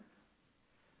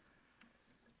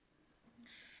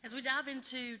As we dive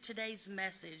into today's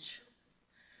message,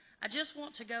 I just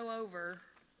want to go over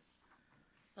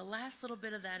the last little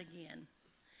bit of that again.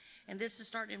 And this is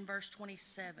starting in verse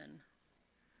 27.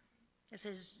 It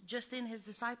says, just then his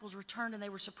disciples returned, and they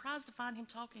were surprised to find him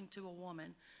talking to a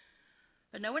woman.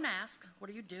 But no one asked, what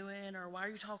are you doing, or why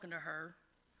are you talking to her?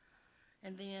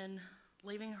 And then,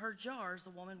 leaving her jars,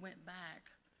 the woman went back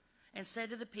and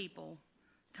said to the people,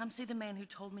 come see the man who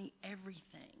told me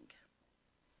everything.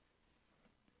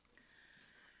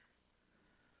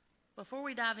 Before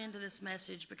we dive into this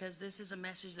message, because this is a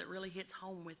message that really hits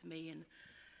home with me, and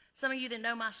some of you that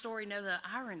know my story know the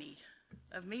irony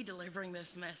of me delivering this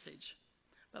message.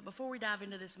 But before we dive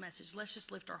into this message, let's just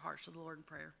lift our hearts to the Lord in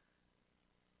prayer.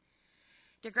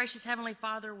 Dear gracious Heavenly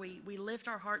Father, we lift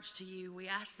our hearts to you. We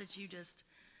ask that you just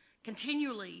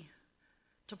continually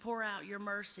to pour out your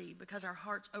mercy, because our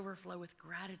hearts overflow with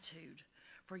gratitude,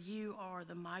 for you are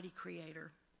the mighty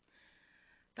Creator.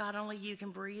 God, only you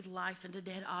can breathe life into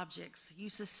dead objects. You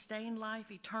sustain life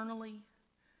eternally,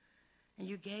 and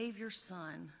you gave your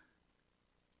Son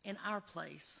in our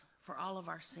place for all of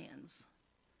our sins.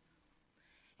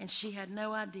 And she had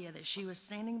no idea that she was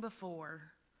standing before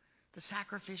the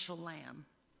sacrificial lamb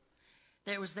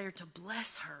that was there to bless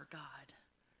her, God,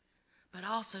 but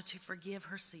also to forgive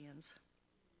her sins.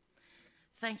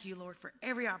 Thank you, Lord, for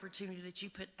every opportunity that you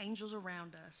put angels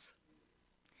around us.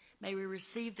 May we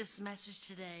receive this message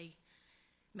today.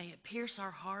 May it pierce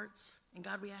our hearts. And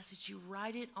God, we ask that you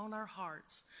write it on our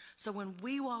hearts, so when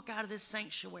we walk out of this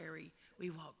sanctuary,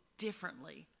 we walk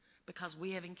differently because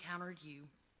we have encountered you.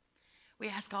 We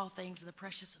ask all things in the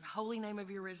precious and holy name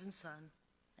of your risen Son.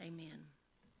 Amen.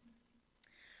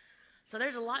 So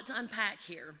there's a lot to unpack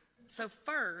here. So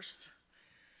first,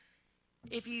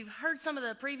 if you've heard some of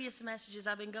the previous messages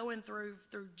I've been going through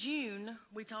June,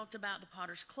 we talked about the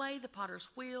potter's clay, the potter's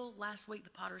wheel, last week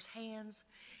the potter's hands,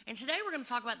 and today we're going to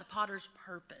talk about the potter's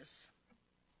purpose.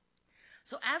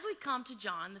 So as we come to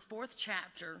John, this 4th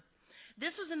chapter,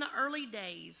 this was in the early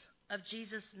days of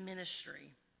Jesus'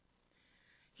 ministry.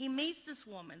 He meets this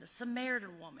woman, the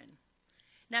Samaritan woman.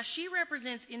 Now she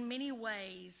represents in many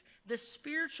ways the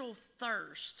spiritual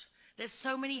thirst that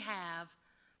so many have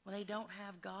when they don't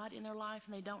have God in their life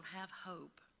and they don't have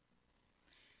hope.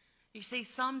 You see,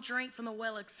 some drink from the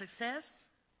well of success.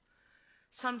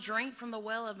 Some drink from the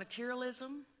well of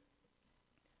materialism.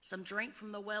 Some drink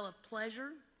from the well of pleasure.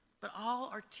 But all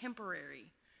are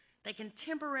temporary. They can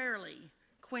temporarily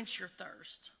quench your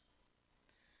thirst.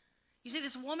 You see,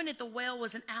 this woman at the well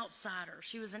was an outsider.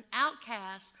 She was an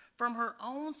outcast from her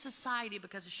own society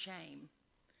because of shame.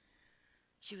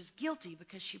 She was guilty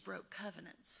because she broke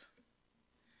covenants.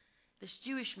 This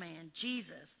Jewish man,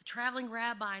 Jesus, the traveling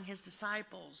rabbi, and his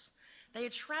disciples, they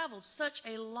had traveled such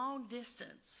a long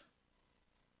distance.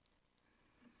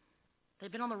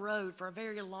 They'd been on the road for a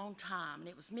very long time, and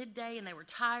it was midday, and they were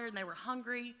tired, and they were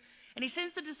hungry. And he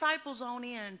sends the disciples on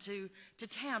in to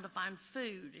town to find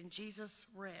food, and Jesus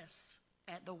rests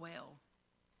at the well.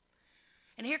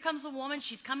 And here comes the woman.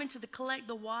 She's coming to collect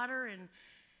the water, and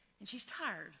she's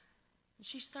tired, and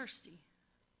she's thirsty.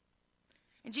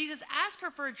 And Jesus asked her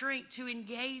for a drink to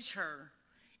engage her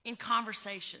in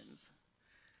conversations.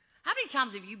 How many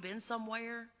times have you been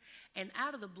somewhere and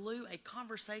out of the blue a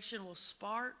conversation will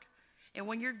spark, and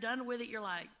when you're done with it, you're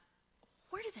like,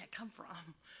 where did that come from?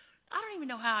 I don't even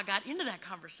know how I got into that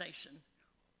conversation.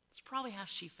 It's probably how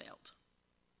she felt.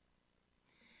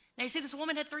 Now you see, this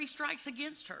woman had 3 strikes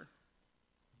against her.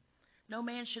 No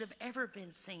man should have ever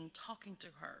been seen talking to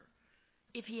her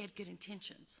if he had good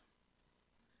intentions.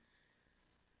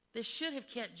 This should have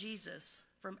kept Jesus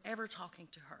from ever talking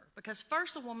to her, because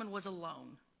first the woman was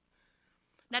alone.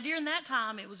 Now during that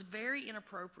time, it was very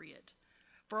inappropriate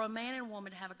for a man and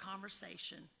woman to have a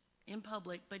conversation in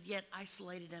public, but yet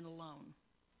isolated and alone.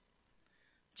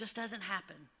 Just doesn't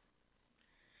happen.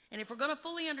 And if we're going to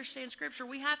fully understand Scripture,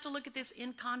 we have to look at this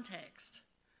in context.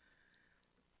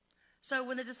 So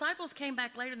when the disciples came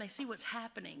back later and they see what's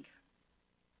happening,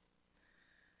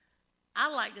 I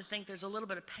like to think there's a little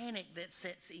bit of panic that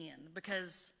sets in,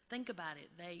 because think about it.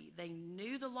 They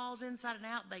knew the laws inside and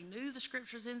out. They knew the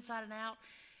Scriptures inside and out.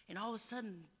 And all of a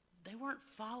sudden, they weren't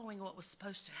following what was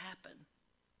supposed to happen.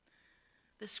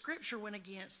 The Scripture went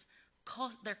against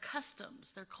their customs,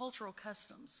 their cultural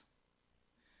customs.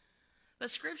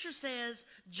 But Scripture says,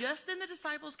 just then the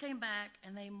disciples came back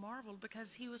and they marveled because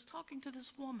he was talking to this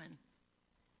woman.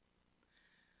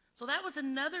 So that was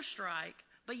another strike,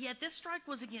 but yet this strike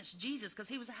was against Jesus because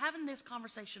he was having this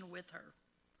conversation with her.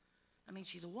 I mean,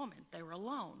 she's a woman. They were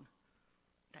alone.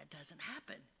 That doesn't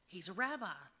happen. He's a rabbi.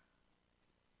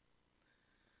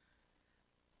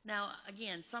 Now,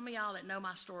 again, some of y'all that know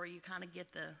my story, you kind of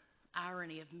get the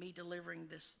irony of me delivering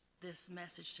this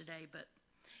message today. But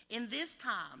in this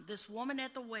time, this woman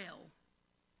at the well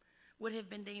would have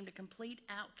been deemed a complete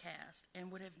outcast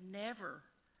and would have never,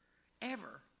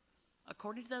 ever,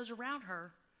 according to those around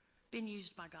her, been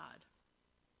used by God.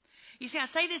 You see, I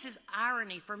say this as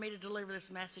irony for me to deliver this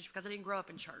message because I didn't grow up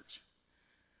in church.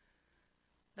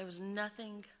 There was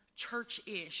nothing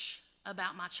church-ish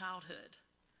about my childhood.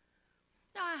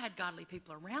 Now, I had godly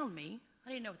people around me. I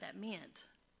didn't know what that meant.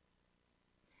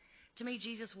 To me,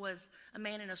 Jesus was a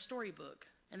man in a storybook,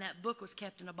 and that book was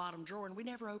kept in a bottom drawer, and we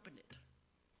never opened it.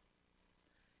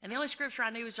 And the only scripture I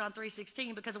knew was John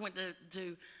 3:16 because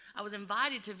I was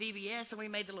invited to VBS, and we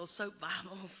made the little soap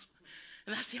Bibles.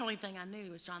 And that's the only thing I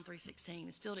knew was John 3:16.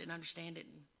 I still didn't understand it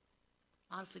and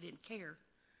honestly didn't care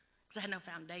because I had no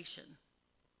foundation.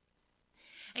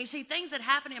 And you see, things that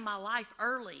happened in my life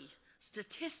early,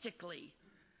 statistically,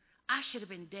 I should have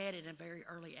been dead at a very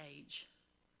early age.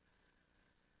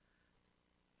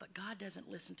 But God doesn't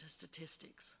listen to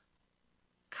statistics.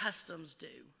 Customs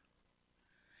do.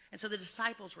 And so the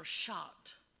disciples were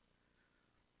shocked.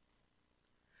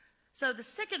 So the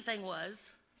second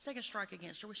strike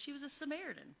against her was she was a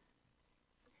Samaritan.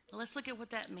 Now let's look at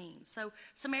what that means. So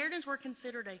Samaritans were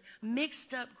considered a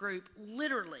mixed up group,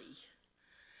 literally.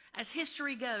 As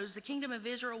history goes, the kingdom of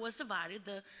Israel was divided.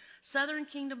 The southern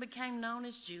kingdom became known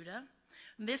as Judah.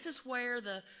 This is where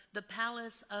the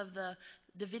palace of the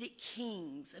Davidic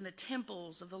kings and the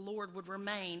temples of the Lord would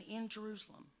remain in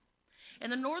Jerusalem.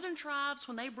 And the northern tribes,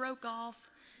 when they broke off,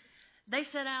 they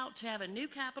set out to have a new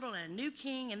capital and a new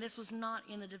king, and this was not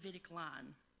in the Davidic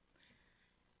line.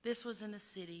 This was in the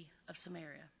city of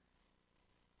Samaria.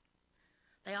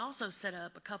 They also set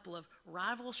up a couple of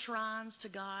rival shrines to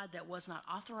God that was not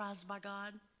authorized by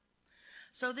God.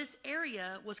 So this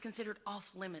area was considered off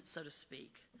limits, so to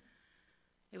speak.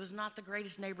 It was not the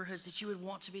greatest neighborhoods that you would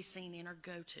want to be seen in or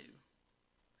go to.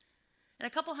 And a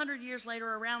couple hundred years later,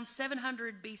 around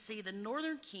 700 BC, the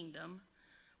northern kingdom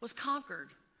was conquered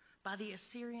by the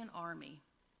Assyrian army.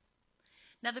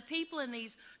 Now, the people in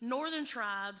these northern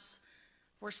tribes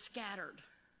were scattered.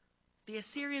 The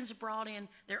Assyrians brought in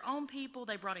their own people,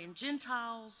 they brought in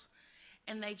Gentiles,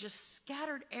 and they just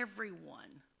scattered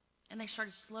everyone. And they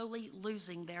started slowly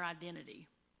losing their identity.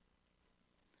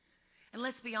 And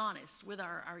let's be honest, with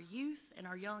our youth and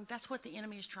our young, that's what the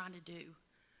enemy is trying to do.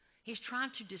 He's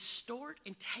trying to distort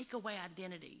and take away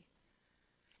identity.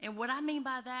 And what I mean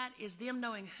by that is them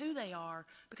knowing who they are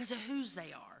because of whose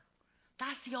they are.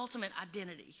 That's the ultimate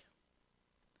identity.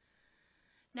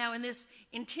 Now, in this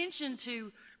intention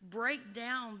to break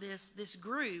down this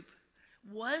group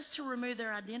was to remove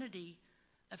their identity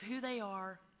of who they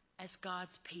are as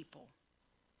God's people.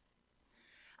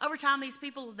 Over time, these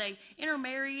people, they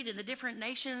intermarried, and the different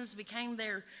nations became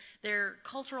their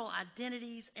cultural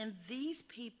identities, and these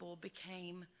people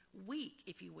became weak,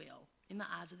 if you will, in the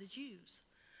eyes of the Jews,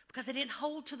 because they didn't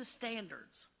hold to the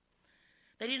standards.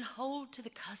 They didn't hold to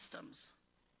the customs.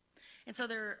 And so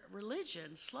their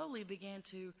religion slowly began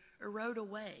to erode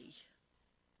away.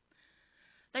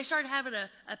 They started having a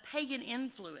pagan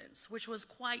influence, which was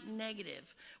quite negative,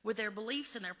 with their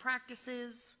beliefs and their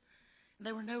practices.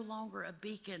 They were no longer a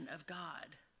beacon of God.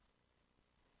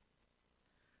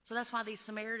 So that's why these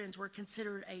Samaritans were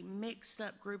considered a mixed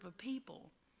up group of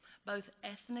people, both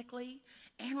ethnically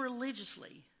and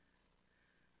religiously.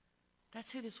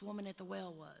 That's who this woman at the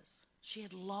well was. She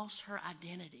had lost her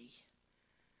identity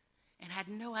and had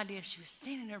no idea she was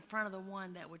standing in front of the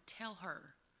one that would tell her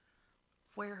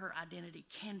where her identity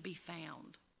can be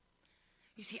found.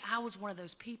 You see, I was one of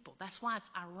those people. That's why it's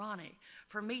ironic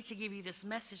for me to give you this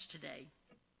message today.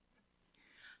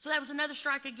 So that was another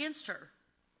strike against her.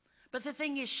 But the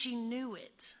thing is, she knew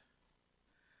it.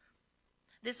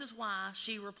 This is why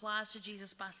she replies to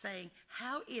Jesus by saying,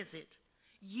 "How is it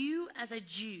you as a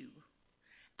Jew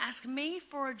ask me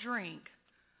for a drink,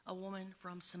 a woman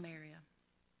from Samaria?"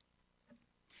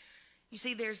 You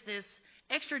see, there's this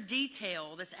extra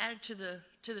detail that's added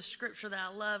to the scripture that I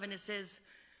love, and it says,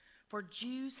 "For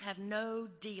Jews have no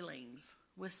dealings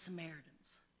with Samaritans."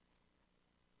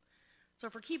 So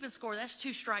if we're keeping score, that's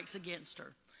 2 strikes against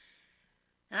her.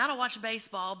 And I don't watch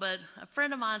baseball, but a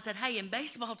friend of mine said, "Hey, in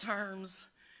baseball terms,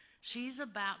 she's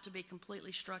about to be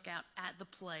completely struck out at the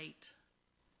plate,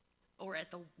 or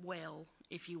at the well,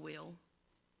 if you will,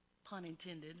 pun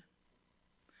intended."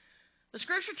 The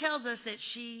scripture tells us that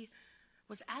she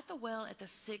was at the well at the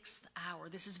 6th hour.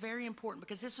 This is very important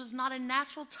because this was not a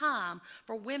natural time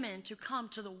for women to come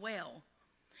to the well.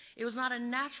 It was not a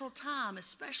natural time,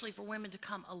 especially for women to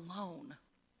come alone.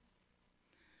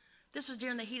 This was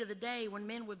during the heat of the day when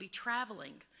men would be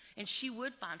traveling. and she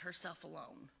would find herself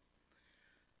alone.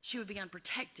 She would be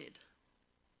unprotected.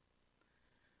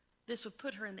 This would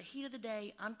put her in the heat of the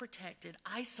day, unprotected,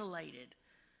 isolated.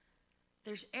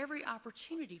 There's every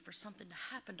opportunity for something to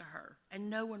happen to her, and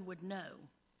no one would know.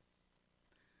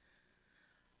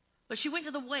 But she went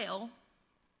to the well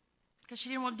because she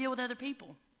didn't want to deal with other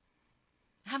people.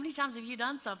 How many times have you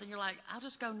done something, you're like, I'll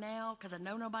just go now because I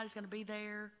know nobody's going to be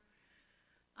there?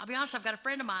 I'll be honest, I've got a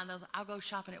friend of mine that I'll go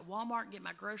shopping at Walmart and get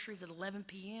my groceries at 11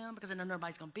 p.m. because I know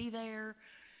nobody's going to be there.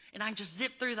 And I can just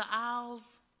zip through the aisles.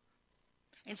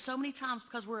 And so many times,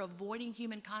 because we're avoiding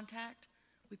human contact,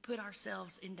 we put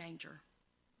ourselves in danger.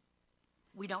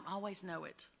 We don't always know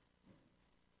it.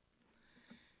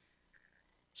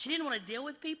 She didn't want to deal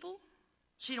with people.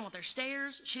 She didn't want their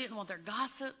stares. She didn't want their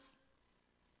gossips.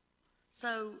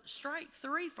 So strike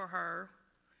 3 for her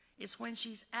is when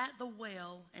she's at the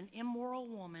well, an immoral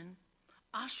woman,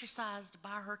 ostracized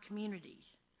by her community.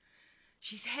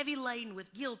 She's heavy laden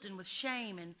with guilt and with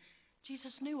shame, and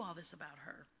Jesus knew all this about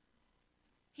her.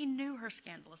 He knew her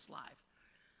scandalous life.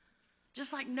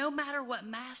 Just like no matter what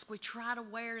mask we try to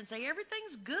wear and say,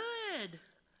 everything's good,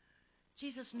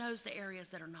 Jesus knows the areas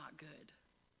that are not good.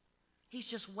 He's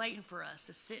just waiting for us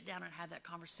to sit down and have that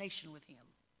conversation with him.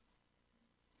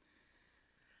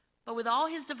 But with all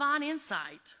his divine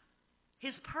insight,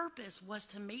 his purpose was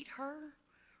to meet her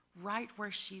right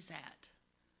where she's at.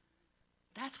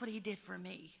 That's what he did for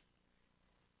me.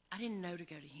 I didn't know to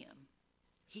go to him.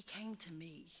 He came to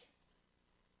me.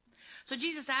 So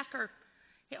Jesus asked her,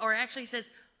 or actually says,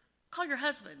 call your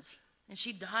husbands. And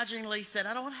she dodgingly said,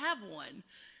 I don't have one.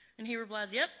 And he replies,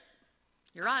 yep,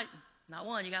 you're right. Not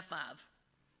one, you got 5.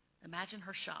 Imagine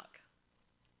her shock.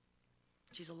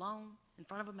 She's alone in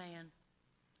front of a man,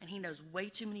 and he knows way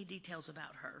too many details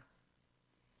about her.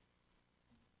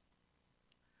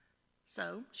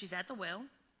 So she's at the well.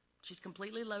 She's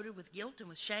completely loaded with guilt and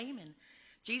with shame, and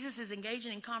Jesus is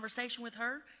engaging in conversation with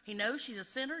her. He knows she's a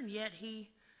sinner, and yet he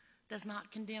does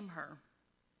not condemn her.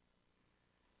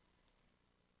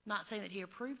 Not saying that he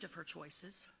approved of her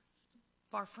choices.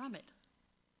 Far from it.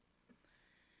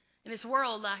 In this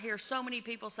world, I hear so many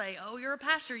people say, oh, you're a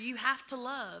pastor, you have to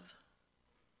love.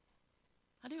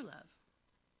 I do love.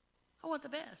 I want the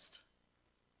best.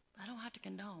 I don't have to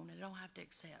condone, and I don't have to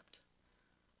accept.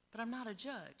 But I'm not a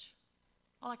judge.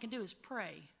 All I can do is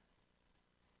pray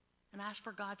and ask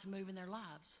for God to move in their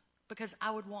lives, because I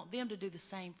would want them to do the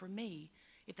same for me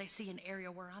if they see an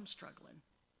area where I'm struggling.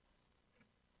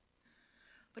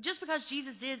 But just because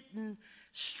Jesus didn't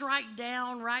strike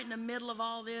down right in the middle of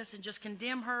all this and just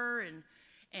condemn her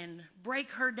and break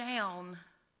her down,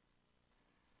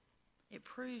 it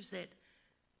proves that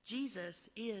Jesus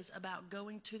is about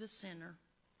going to the sinner,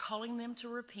 calling them to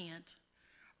repent,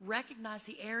 recognize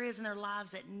the areas in their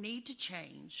lives that need to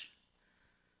change,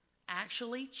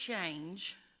 actually change,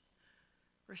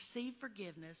 receive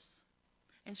forgiveness.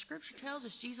 And Scripture tells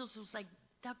us Jesus will say,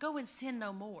 now go and sin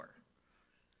no more.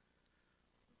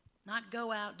 Not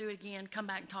go out, do it again, come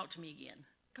back and talk to me again.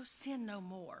 Go sin no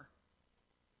more.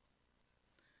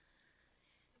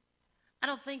 I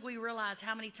don't think we realize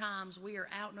how many times we are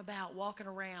out and about walking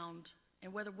around,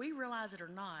 and whether we realize it or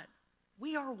not,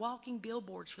 we are walking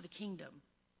billboards for the kingdom.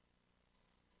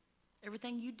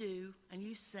 Everything you do and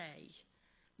you say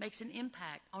makes an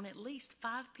impact on at least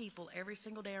 5 people every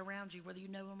single day around you, whether you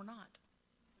know them or not.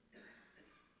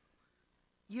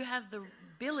 You have the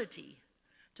ability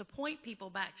to point people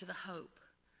back to the hope,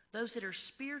 those that are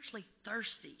spiritually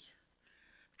thirsty.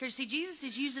 Because, see, Jesus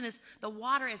is using the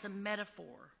water as a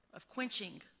metaphor of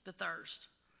quenching the thirst.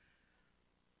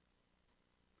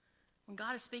 When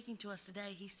God is speaking to us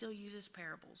today, he still uses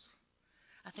parables.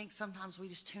 I think sometimes we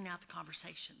just tune out the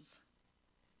conversations.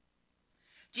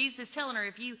 Jesus is telling her,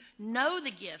 if you know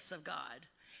the gifts of God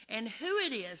and who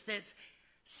it is that's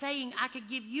saying, I could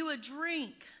give you a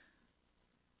drink.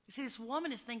 You see, this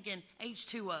woman is thinking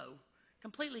H2O,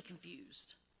 completely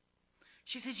confused.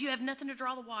 She says, you have nothing to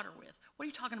draw the water with. What are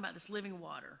you talking about, this living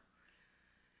water?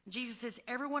 And Jesus says,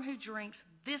 everyone who drinks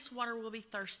this water will be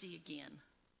thirsty again.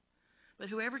 But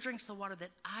whoever drinks the water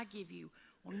that I give you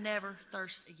will never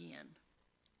thirst again.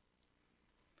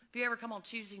 If you ever come on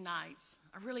Tuesday nights,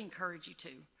 I really encourage you to,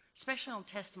 especially on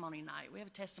testimony night. We have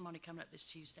a testimony coming up this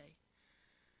Tuesday.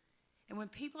 And when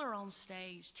people are on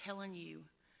stage telling you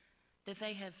that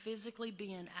they have physically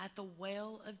been at the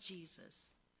well of Jesus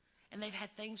and they've had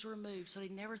things removed so they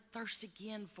never thirst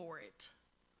again for it,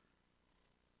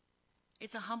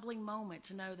 it's a humbling moment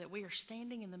to know that we are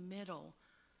standing in the middle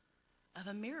of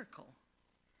a miracle.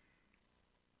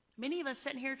 Many of us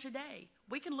sitting here today,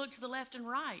 we can look to the left and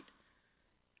right.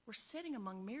 We're sitting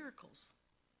among miracles.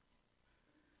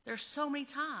 There's so many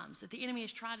times that the enemy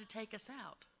has tried to take us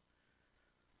out.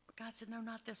 But God said, no,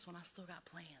 not this one. I still got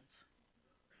plans.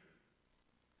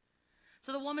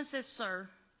 So the woman says, sir,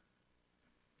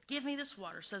 give me this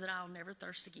water so that I'll never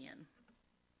thirst again.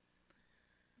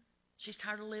 She's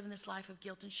tired of living this life of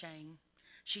guilt and shame.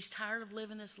 She's tired of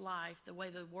living this life the way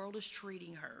the world is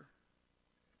treating her.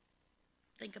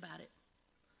 Think about it.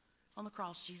 On the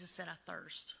cross, Jesus said, I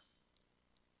thirst.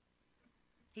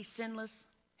 He's sinless.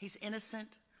 He's innocent.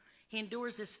 He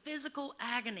endures this physical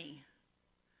agony,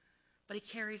 but he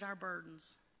carries our burdens.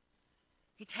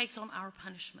 He takes on our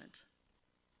punishment.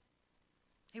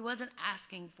 He wasn't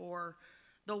asking for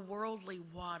the worldly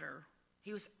water.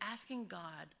 He was asking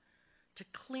God to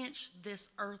quench this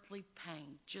earthly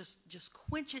pain. Just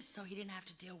quench it so he didn't have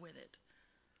to deal with it.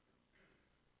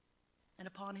 And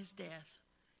upon his death,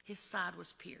 his side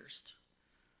was pierced,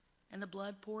 and the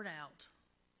blood poured out,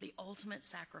 the ultimate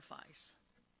sacrifice.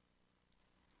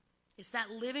 It's that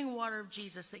living water of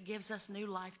Jesus that gives us new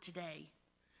life today.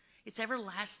 It's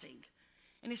everlasting,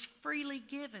 and it's freely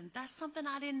given. That's something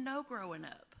I didn't know growing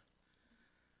up.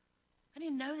 I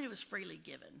didn't know that it was freely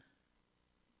given.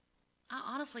 I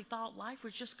honestly thought life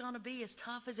was just going to be as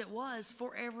tough as it was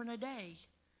forever and a day.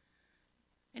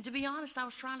 And to be honest, I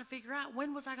was trying to figure out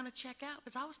when was I going to check out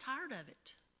because I was tired of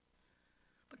it.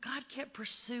 But God kept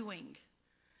pursuing.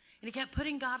 And he kept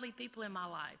putting godly people in my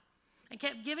life and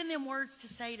kept giving them words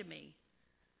to say to me.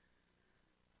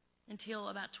 Until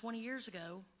about 20 years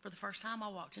ago, for the first time, I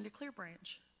walked into Clear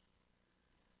Branch.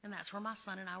 And that's where my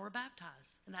son and I were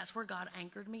baptized. And that's where God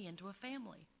anchored me into a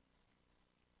family.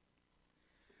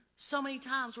 So many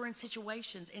times we're in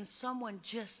situations and someone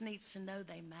just needs to know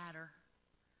they matter.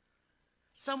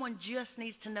 Someone just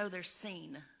needs to know they're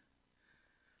seen.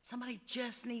 Somebody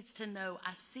just needs to know,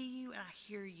 I see you and I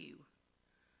hear you.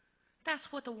 That's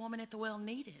what the woman at the well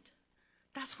needed.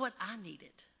 That's what I needed.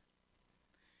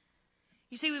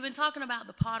 You see, we've been talking about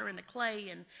the potter and the clay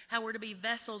and how we're to be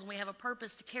vessels and we have a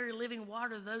purpose to carry living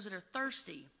water to those that are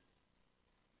thirsty.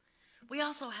 We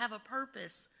also have a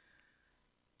purpose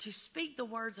to speak the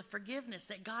words of forgiveness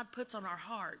that God puts on our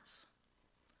hearts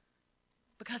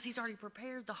because he's already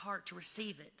prepared the heart to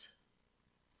receive it.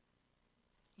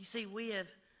 You see, we have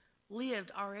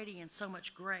lived already in so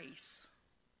much grace.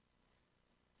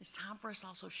 It's time for us to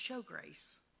also show grace.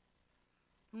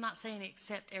 I'm not saying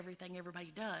accept everything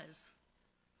everybody does.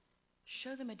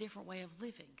 Show them a different way of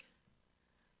living.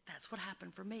 That's what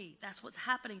happened for me. That's what's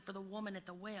happening for the woman at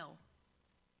the well.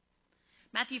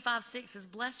 Matthew 5:6 says,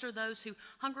 blessed are those who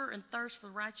hunger and thirst for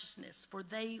righteousness, for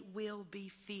they will be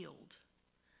filled.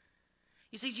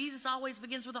 You see, Jesus always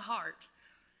begins with a heart.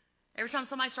 Every time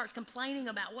somebody starts complaining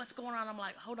about what's going on, I'm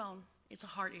like, hold on, it's a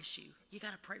heart issue. You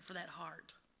got to pray for that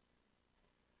heart.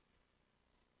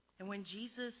 And when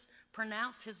Jesus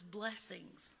pronounced his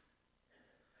blessings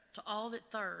to all that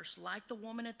thirst, like the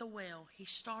woman at the well, he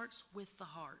starts with the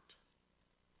heart.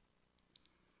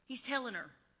 He's telling her,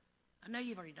 I know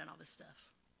you've already done all this stuff.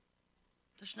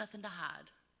 There's nothing to hide.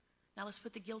 Now let's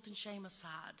put the guilt and shame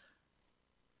aside.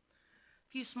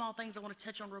 A few small things I want to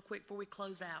touch on real quick before we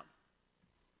close out.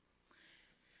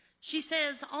 She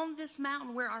says, on this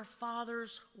mountain where our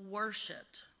fathers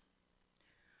worshipped.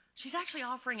 She's actually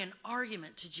offering an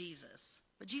argument to Jesus.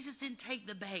 But Jesus didn't take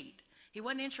the bait. He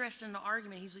wasn't interested in the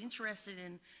argument. He was interested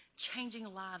in changing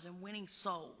lives and winning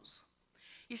souls.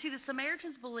 You see, the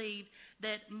Samaritans believed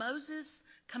that Moses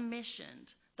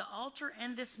commissioned the altar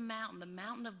and this mountain, the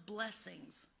mountain of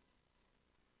blessings.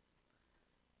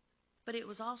 But it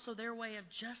was also their way of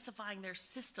justifying their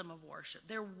system of worship,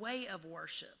 their way of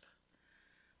worship,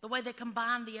 the way they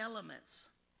combined the elements,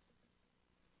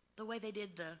 the way they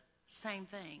did the same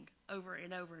thing over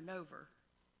and over and over.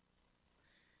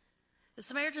 The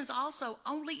Samaritans also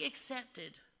only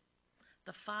accepted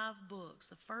the 5 books,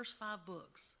 the first 5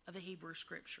 books of the Hebrew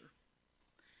Scripture.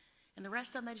 And the rest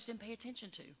of them they just didn't pay attention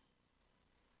to.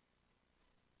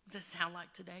 Does that sound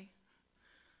like today?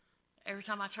 Every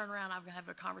time I turn around, I'm going to have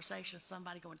a conversation with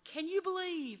somebody going, can you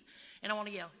believe? And I want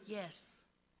to yell, yes.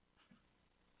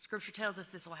 Scripture tells us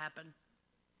this will happen.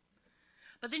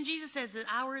 But then Jesus says that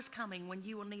hour is coming when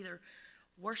you will neither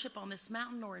worship on this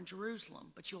mountain nor in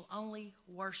Jerusalem, but you'll only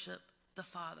worship the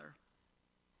Father.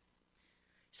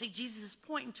 See, Jesus is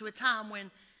pointing to a time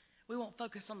when we won't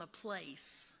focus on the place,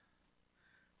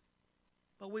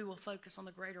 but we will focus on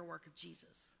the greater work of Jesus.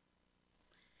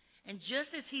 And just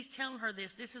as he's telling her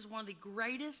this, this is one of the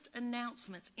greatest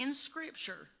announcements in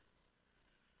Scripture.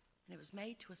 And it was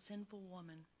made to a sinful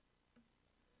woman.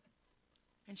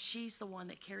 And she's the one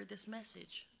that carried this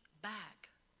message back.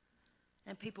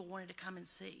 And people wanted to come and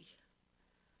see.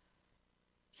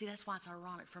 See, that's why it's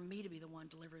ironic for me to be the one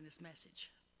delivering this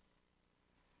message.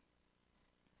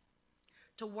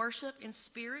 To worship in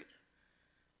spirit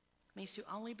means to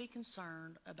only be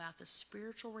concerned about the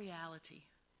spiritual reality.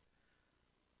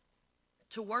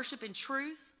 To worship in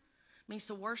truth means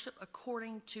to worship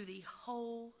according to the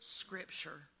whole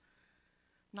Scripture,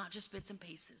 not just bits and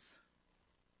pieces.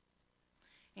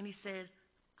 And he said,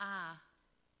 I,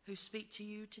 who speak to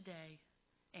you today,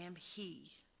 am he.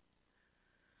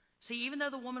 See, even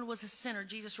though the woman was a sinner,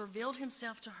 Jesus revealed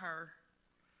himself to her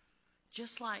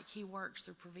just like he works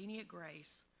through prevenient grace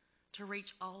to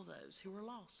reach all those who are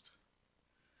lost.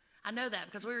 I know that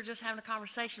because we were just having a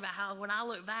conversation about how when I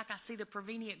look back, I see the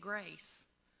prevenient grace,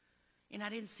 and I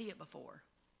didn't see it before.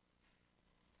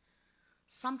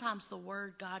 Sometimes the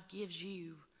word God gives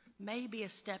you may be a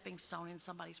stepping stone in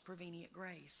somebody's prevenient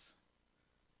grace.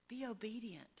 Be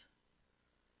obedient.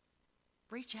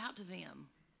 Reach out to them.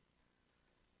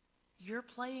 You're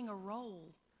playing a role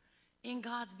in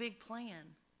God's big plan.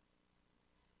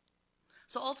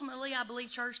 So ultimately, I believe,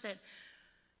 church, that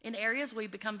in areas we've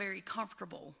become very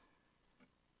comfortable,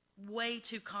 way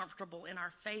too comfortable in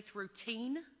our faith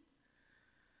routine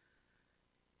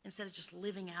instead of just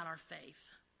living out our faith.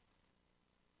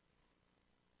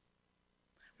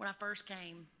 When I first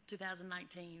came,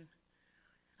 2019,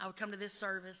 I would come to this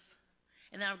service,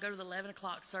 and then I would go to the 11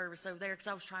 o'clock service over there because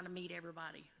I was trying to meet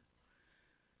everybody.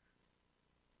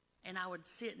 And I would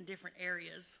sit in different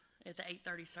areas at the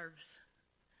 8:30 service.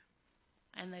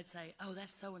 And they'd say, oh,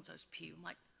 that's so-and-so's pew. I'm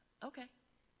like, okay.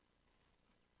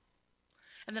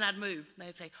 And then I'd move. And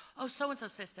they'd say, oh, so-and-so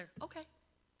sits there. Okay.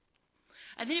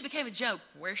 And then it became a joke.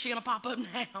 Where's she going to pop up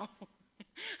now?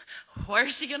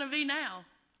 Where's she going to be now?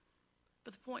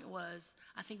 But the point was,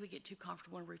 I think we get too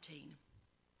comfortable in routine.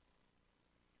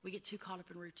 We get too caught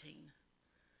up in routine.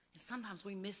 And sometimes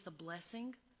we miss the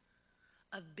blessing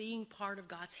of being part of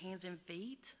God's hands and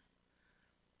feet.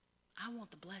 I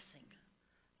want the blessing.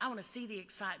 I want to see the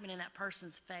excitement in that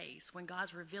person's face when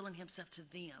God's revealing himself to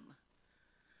them,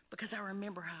 because I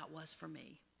remember how it was for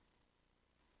me.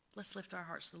 Let's lift our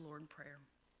hearts to the Lord in prayer.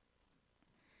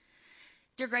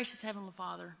 Dear gracious Heavenly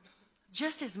Father,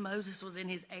 just as Moses was in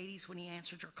his 80s when he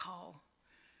answered your call,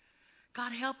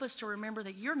 God, help us to remember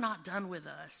that you're not done with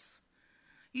us.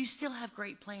 You still have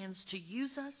great plans to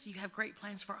use us. You have great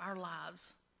plans for our lives.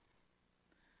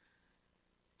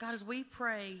 God, as we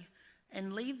pray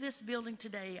and leave this building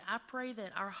today, I pray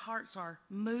that our hearts are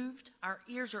moved, our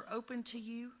ears are open to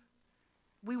you.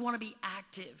 We want to be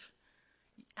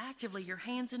actively your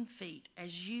hands and feet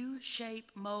as you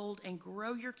shape, mold, and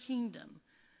grow your kingdom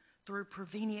through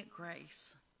prevenient grace.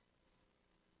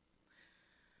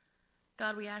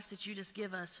 God, we ask that you just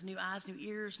give us new eyes, new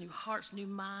ears, new hearts, new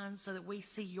minds, so that we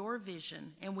see your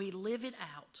vision and we live it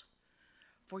out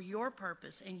for your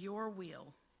purpose and your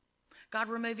will. God,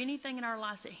 remove anything in our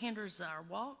lives that hinders our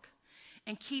walk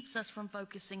and keeps us from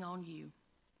focusing on you.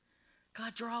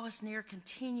 God, draw us near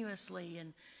continuously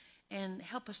and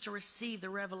help us to receive the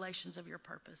revelations of your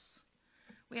purpose.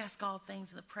 We ask all things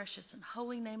in the precious and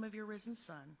holy name of your risen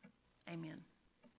Son. Amen.